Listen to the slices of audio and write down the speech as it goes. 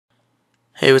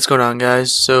Hey, what's going on,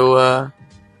 guys? Tonight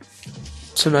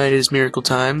is miracle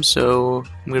time, so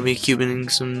I'm gonna be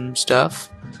cubing some stuff.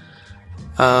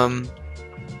 Um,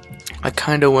 I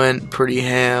kinda went pretty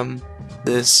ham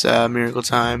this miracle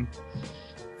time.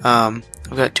 I've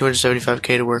got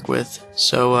 275k to work with,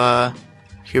 so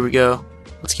here we go.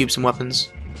 Let's cube some weapons.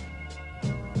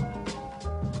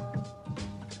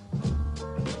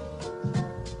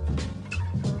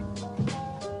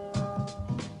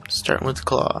 Starting with the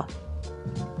claw.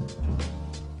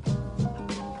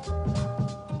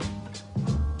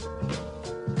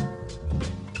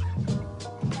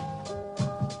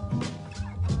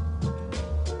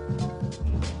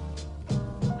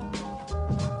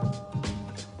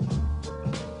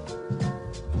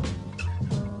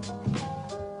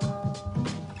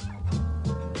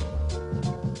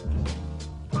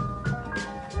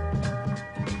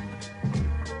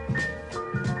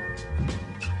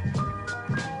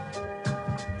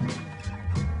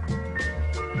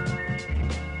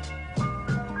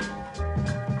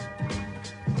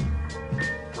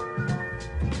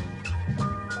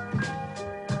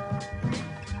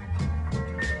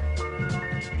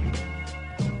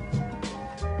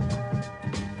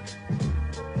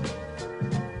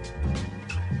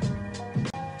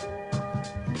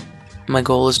 My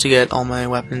goal is to get all my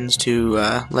weapons to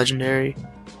legendary,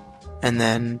 and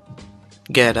then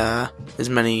get as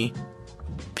many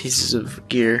pieces of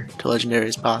gear to legendary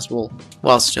as possible,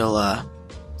 while still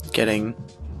getting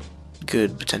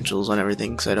good potentials on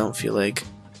everything, because I don't feel like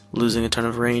losing a ton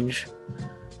of range.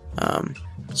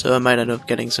 So I might end up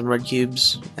getting some red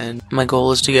cubes, and my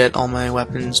goal is to get all my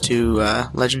weapons to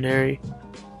legendary,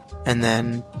 and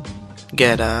then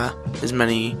get as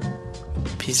many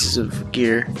pieces of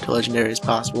gear to legendary as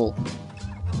possible.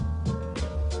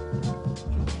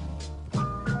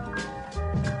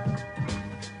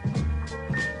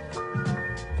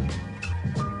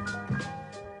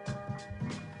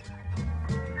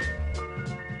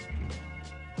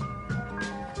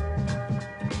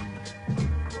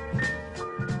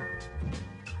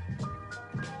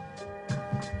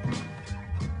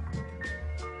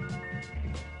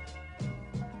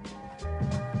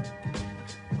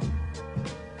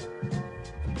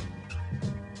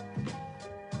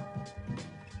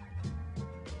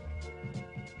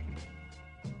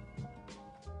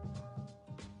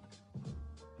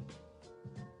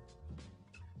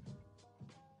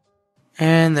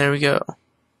 And there we go.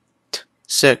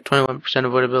 Sick, 21%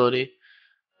 avoidability.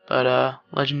 But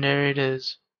legendary it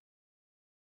is.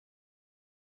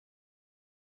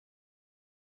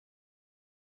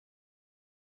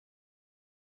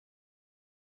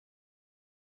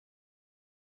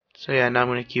 So yeah, now I'm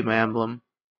gonna keep my emblem.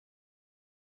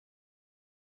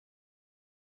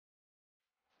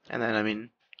 And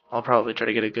then I'll probably try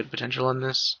to get a good potential on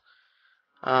this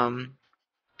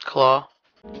claw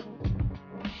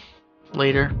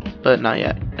later, but not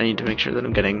yet. I need to make sure that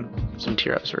I'm getting some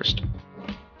tier ups first.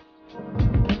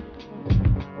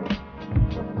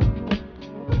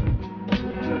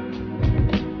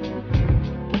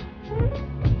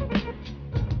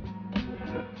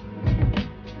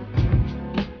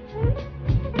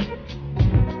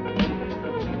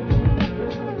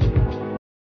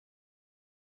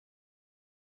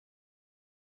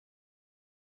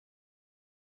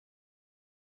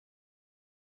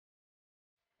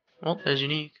 Well, there's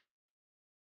unique.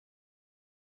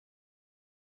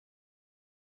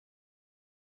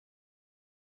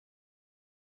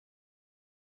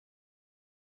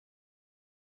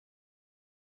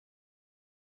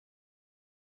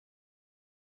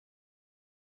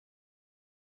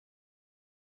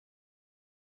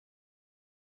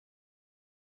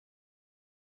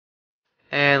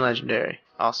 And legendary.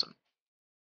 Awesome.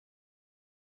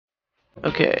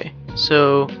 Okay,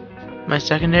 so my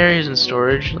secondary is in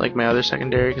storage, like my other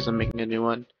secondary, because I'm making a new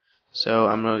one. So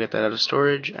I'm going to get that out of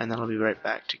storage, and then I'll be right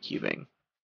back to cubing.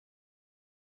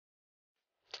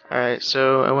 Alright,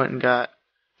 so I went and got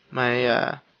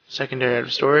my secondary out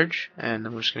of storage, and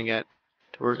I'm just going to get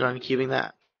to work on cubing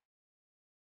that.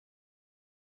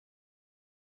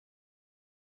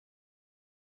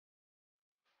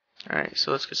 Alright,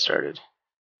 so let's get started.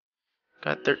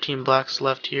 Got 13 blocks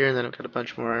left here, and then I've got a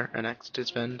bunch more NX to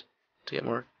spend to get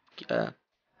more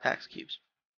packs cubes.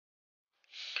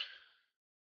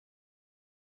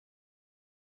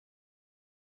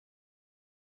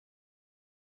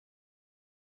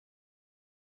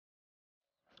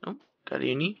 Oh, got a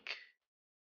unique.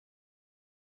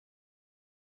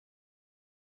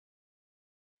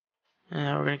 And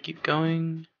now we're going to keep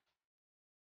going.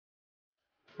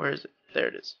 Where is it? There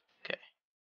it is. Okay.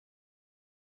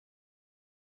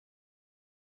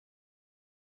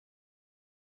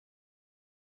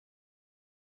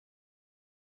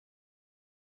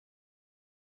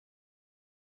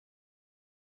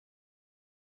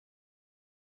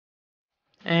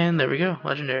 And there we go,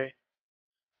 legendary.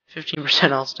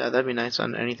 15% all stat, that'd be nice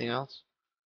on anything else.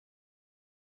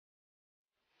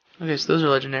 Okay, so those are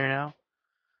legendary now.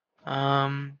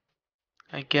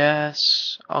 I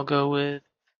guess I'll go with,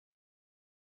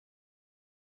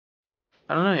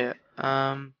 I don't know yet.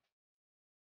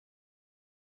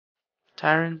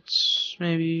 Tyrants,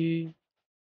 maybe.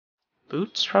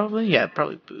 Boots, probably? Yeah,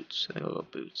 probably boots. I think I'll go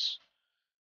boots.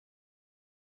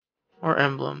 Or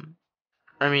emblem.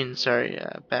 Sorry,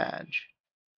 badge.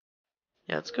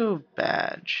 Yeah, let's go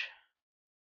badge.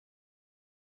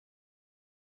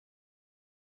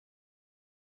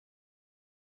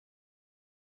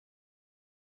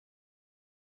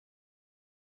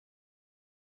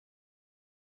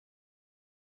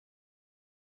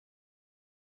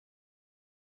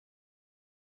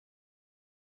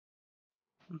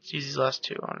 Let's use these last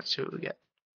two on it, see what we get.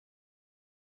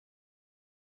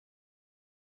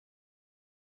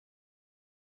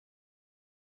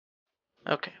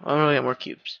 Okay, well, I'm gonna get more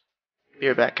cubes. Be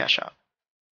right back, cash shop.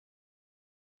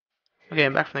 Okay,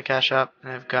 I'm back from the cash shop,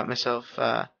 and I've got myself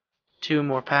 2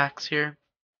 more packs here.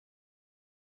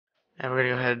 And we're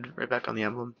gonna go ahead right back on the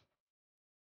emblem.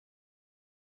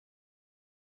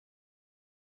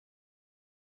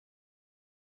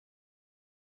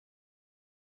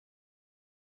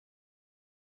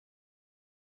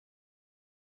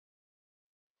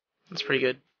 That's pretty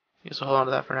good. I guess I'll hold on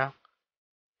to that for now.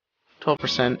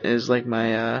 12% is like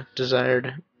my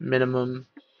desired minimum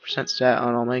percent stat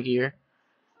on all my gear.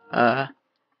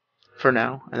 For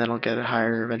now, and then I'll get it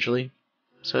higher eventually.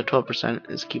 So 12%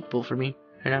 is keepable for me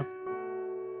right now.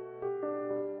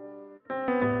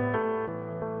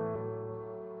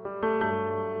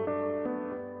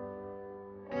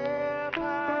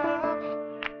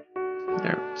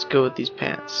 Alright, let's go with these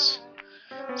pants.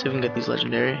 See if we can get these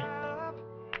legendary.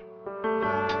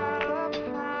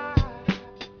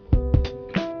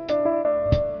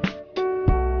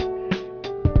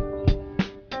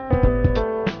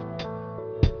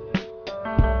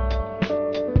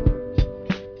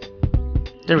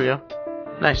 There we go.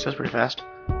 Nice, that's pretty fast.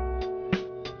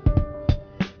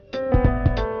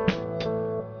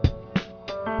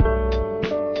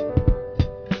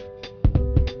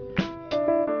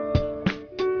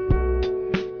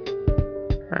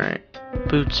 Alright,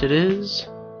 boots it is.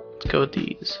 Let's go with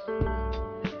these.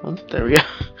 Oh, there we go.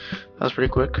 That was pretty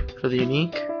quick for the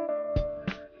unique.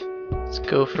 Let's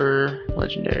go for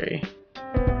legendary.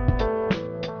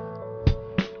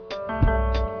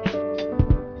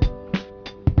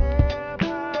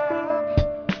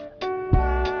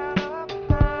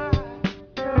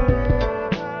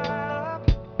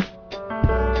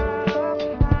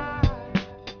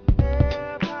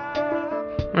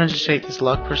 I'm gonna just take this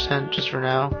luck percent just for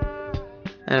now,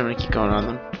 and I'm gonna keep going on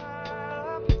them.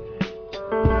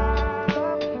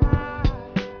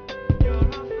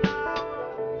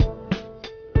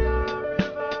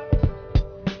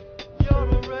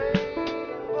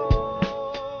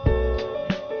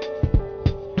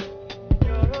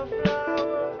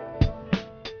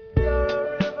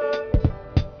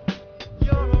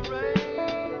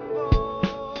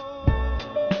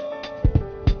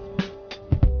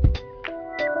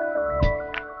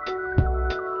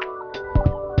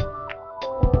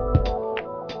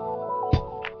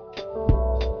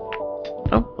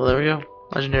 Oh, well there we go.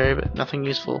 Legendary, but nothing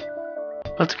useful.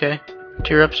 That's okay.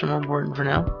 Tier ups are more important for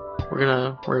now. We're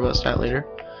gonna worry about stat later.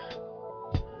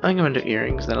 I think I'm gonna do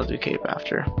earrings, then I'll do cape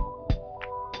after.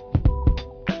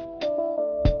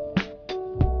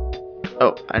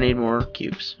 Oh, I need more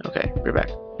cubes. Okay, we're back.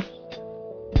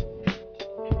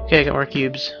 Okay, I got more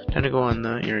cubes. Time to go on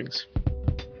the earrings.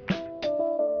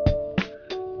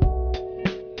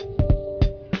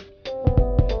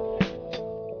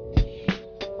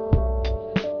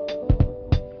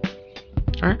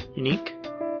 Alright, unique.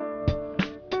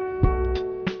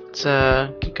 Let's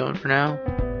keep going for now.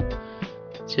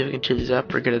 See if we can cheer these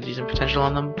up or get a decent potential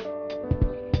on them.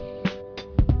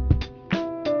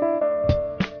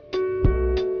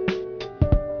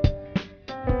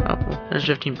 Oh, well, there's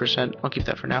 15%. I'll keep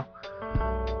that for now.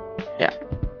 Yeah.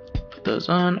 Put those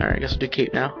on. Alright, I guess I'll do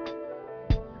cape now.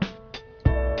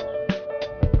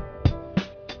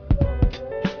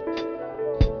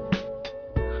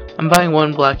 I'm buying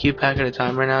 1 black cube pack at a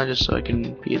time right now just so I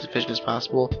can be as efficient as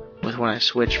possible with when I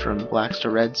switch from blacks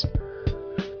to reds.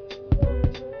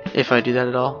 If I do that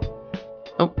at all.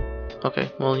 Oh,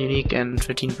 okay. Well, unique and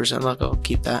 15% luck, I'll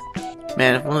keep that.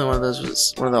 Man, if only one of those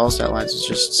was, one of the all-stat lines was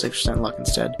just 6% luck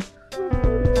instead.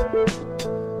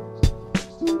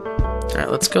 Alright,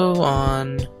 let's go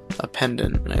on a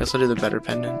pendant. I guess I'll do the better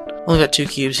pendant. Only got 2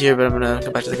 cubes here, but I'm gonna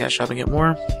go back to the cash shop and get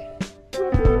more.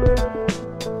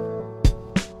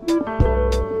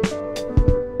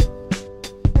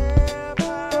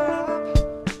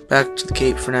 back to the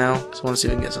cape for now, because I want to see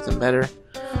if we can get something better.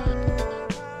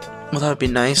 Well, that would be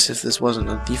nice if this wasn't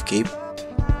a thief cape.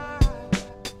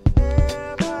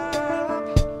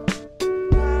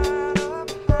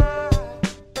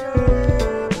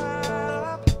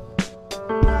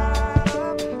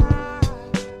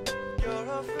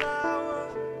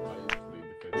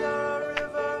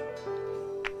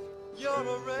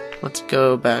 Let's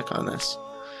go back on this.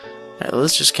 Alright,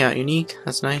 let's just count unique.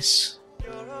 That's nice.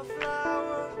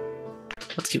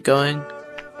 Let's keep going.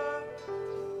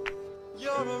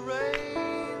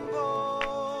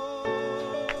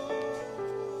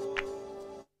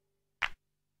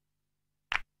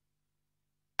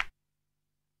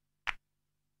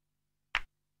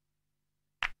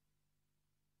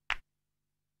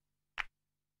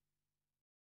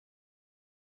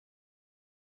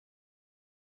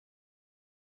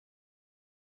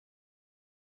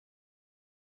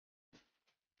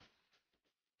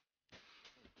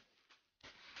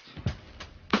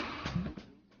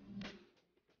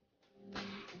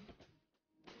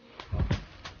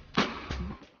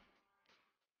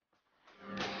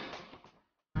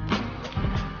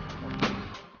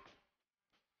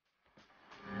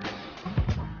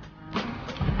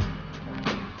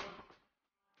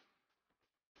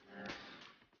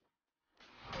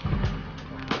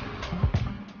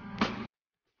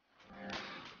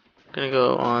 Gonna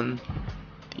go on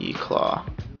the claw.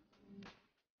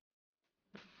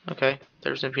 Okay,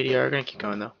 there's an PDR. Gonna keep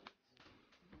going though.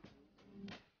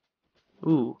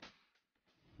 Ooh.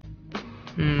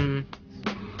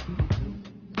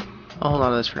 I'll hold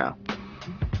on to this for now.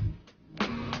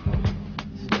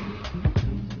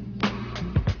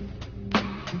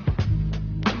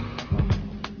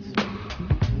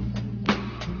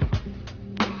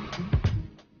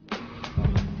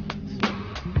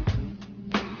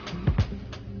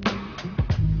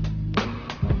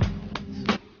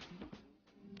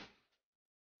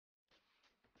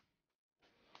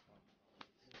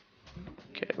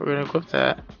 Okay, we're gonna equip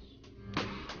that.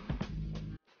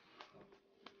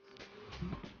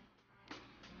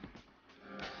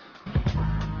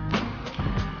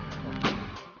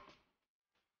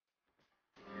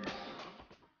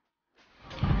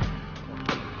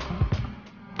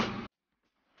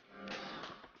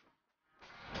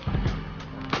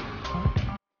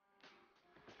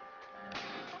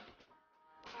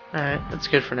 Alright, that's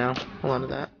good for now. Hold on to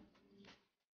that.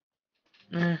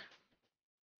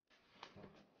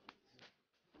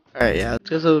 Alright, yeah, let's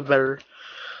get a little better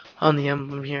on the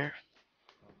emblem here.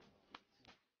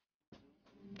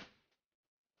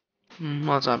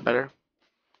 Well, it's not better.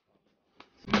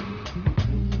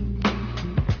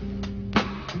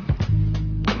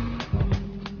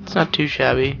 It's not too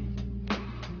shabby.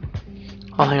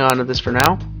 I'll hang on to this for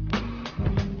now.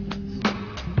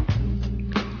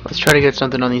 Let's try to get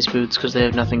something on these boots because they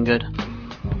have nothing good.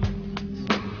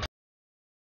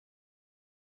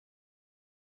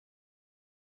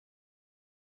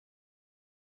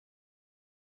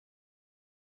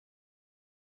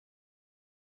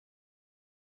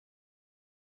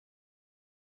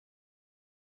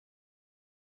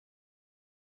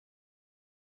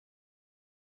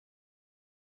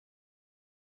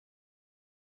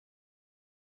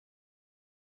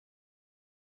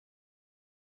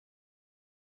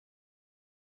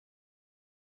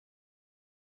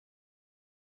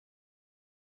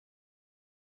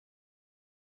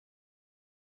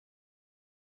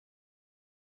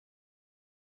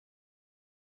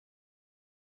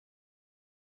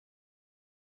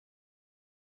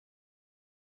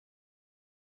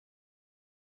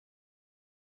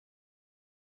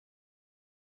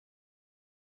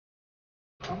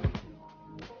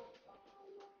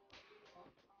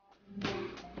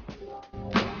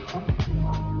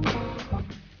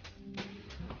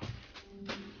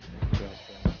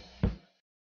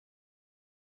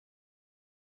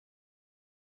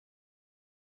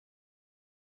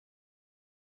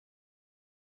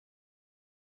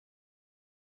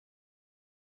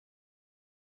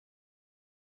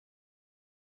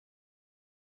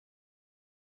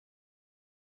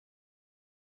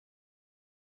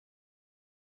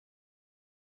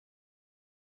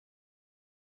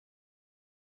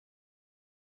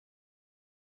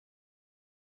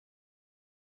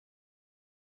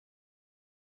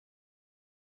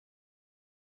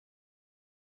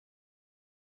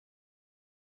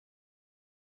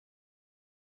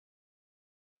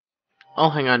 I'll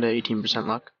hang on to 18%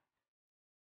 luck.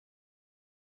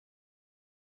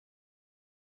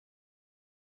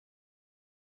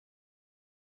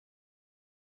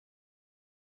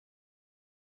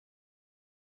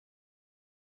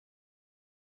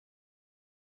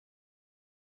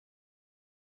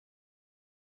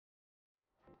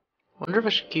 Wonder if I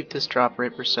should keep this drop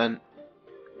rate percent.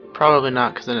 Probably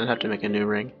not, because then I'd have to make a new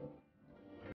ring.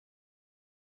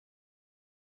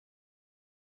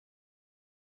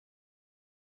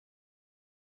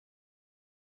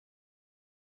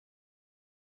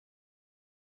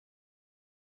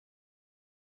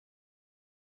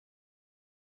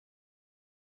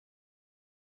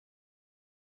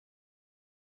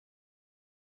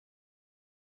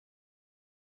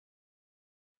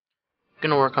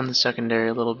 Gonna work on the secondary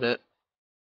a little bit.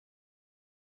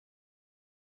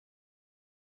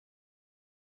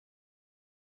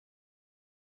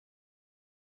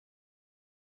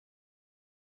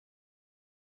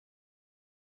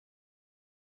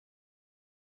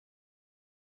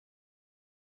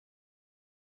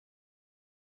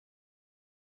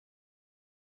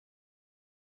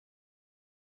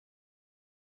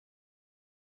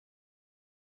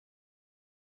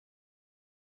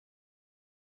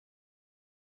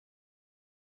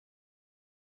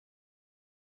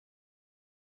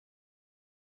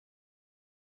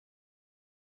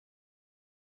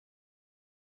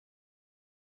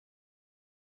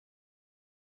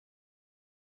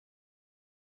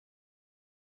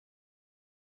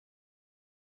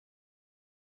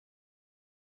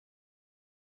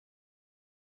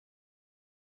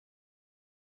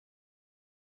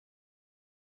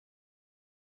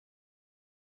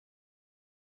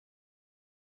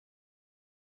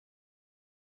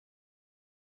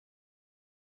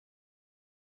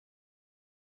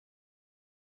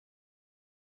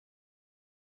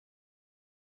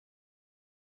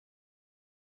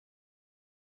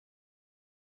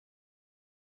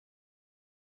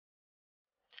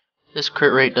 This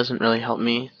crit rate doesn't really help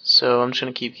me, so I'm just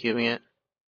gonna keep cubing it.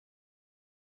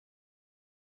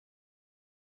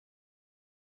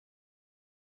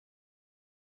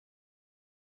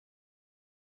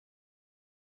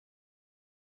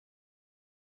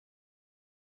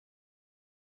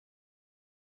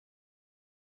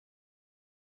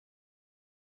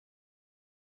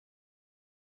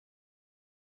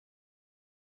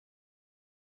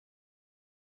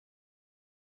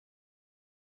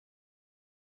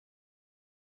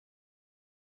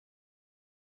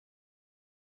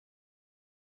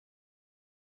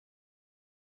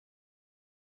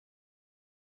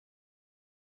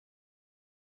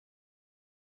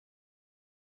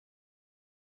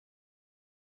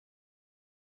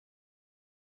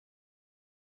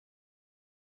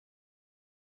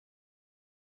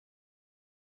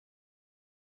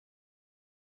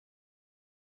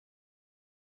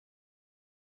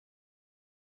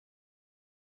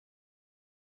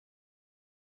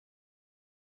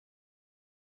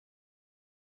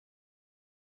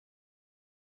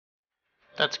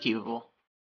 That's keepable.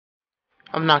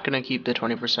 I'm not gonna keep the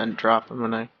 20% drop. I'm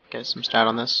gonna get some stat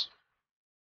on this.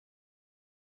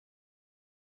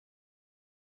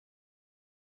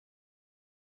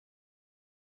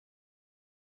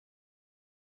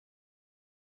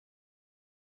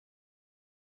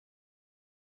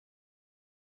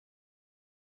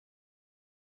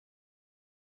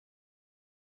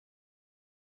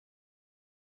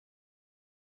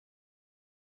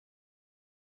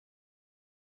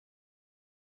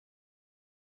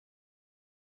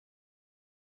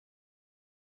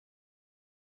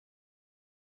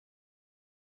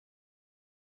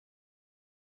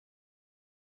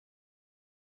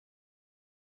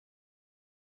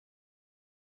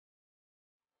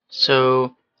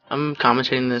 So I'm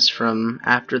commentating this from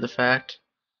after the fact.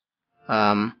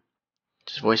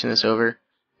 Just voicing this over.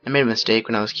 I made a mistake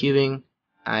when I was cubing.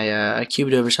 I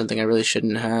cubed over something I really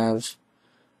shouldn't have.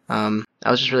 I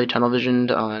was just really tunnel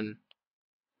visioned on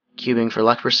cubing for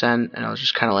luck percent, and I was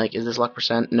just kind of like, is this luck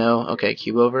percent? No. Okay,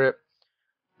 cube over it.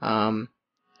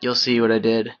 You'll see what I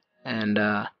did, and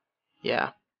yeah,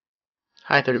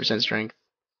 high 30% strength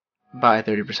by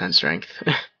 30% strength.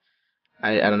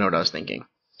 I don't know what I was thinking.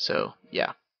 So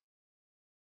yeah,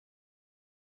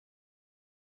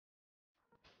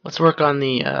 let's work on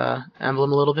the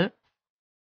emblem a little bit.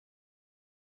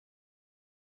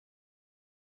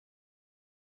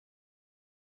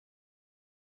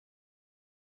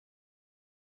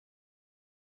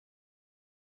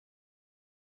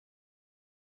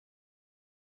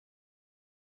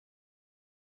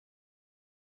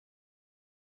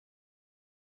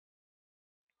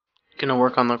 Gonna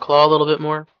work on the claw a little bit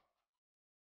more.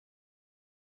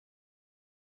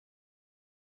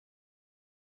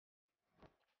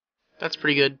 That's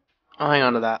pretty good. I'll hang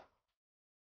on to that.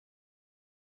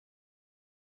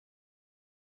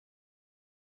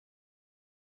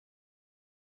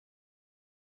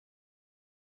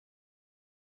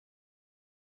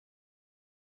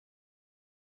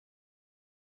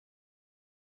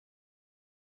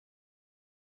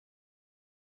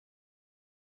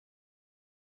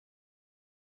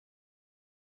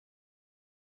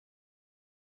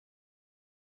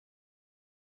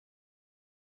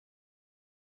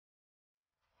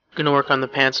 Gonna work on the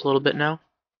pants a little bit now.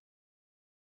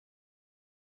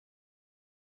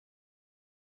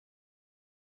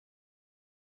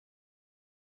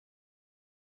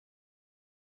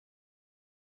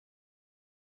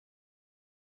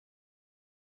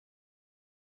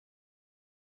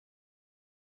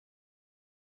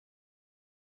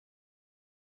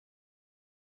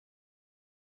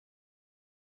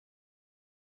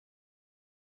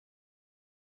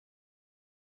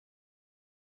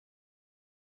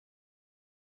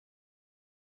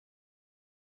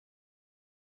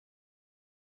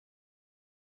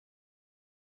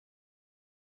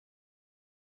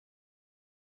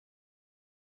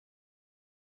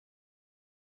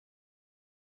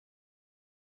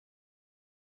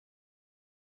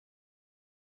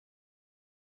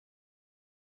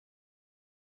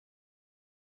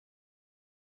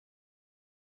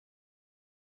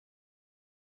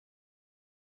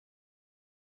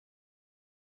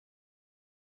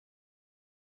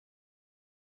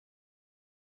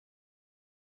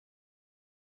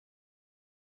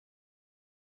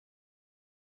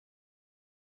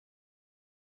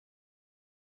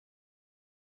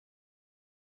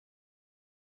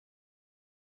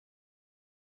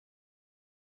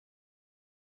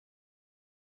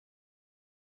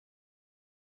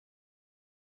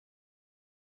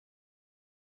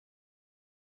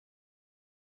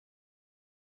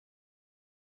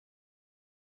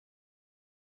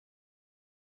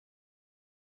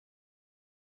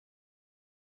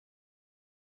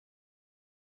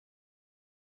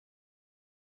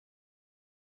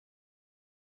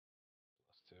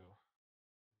 Let's do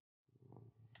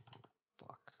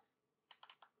block.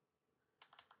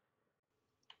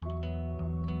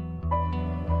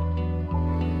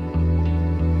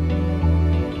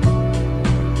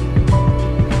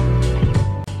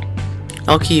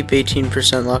 I'll keep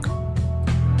 18% luck.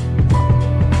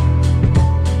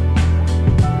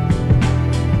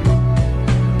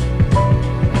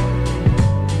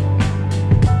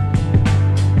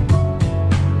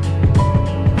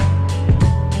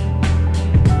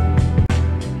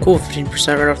 Cool,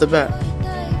 15% right off the bat.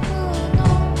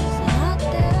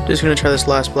 Just gonna try this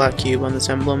last black cube on this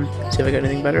emblem, see if I get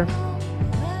anything better.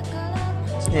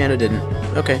 And it didn't.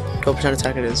 Okay, 12%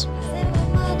 attack it is.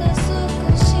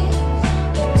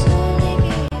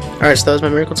 Alright, so that was my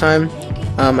miracle time.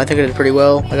 I think I did pretty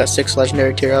well. I got 6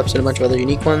 legendary tier ups and a bunch of other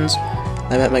unique ones.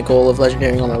 I met my goal of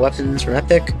legendarying all my weapons from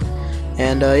Epic.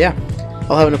 And yeah,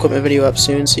 I'll have an equipment video up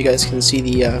soon so you guys can see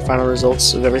the final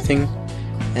results of everything.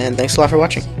 And thanks a lot for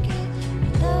watching.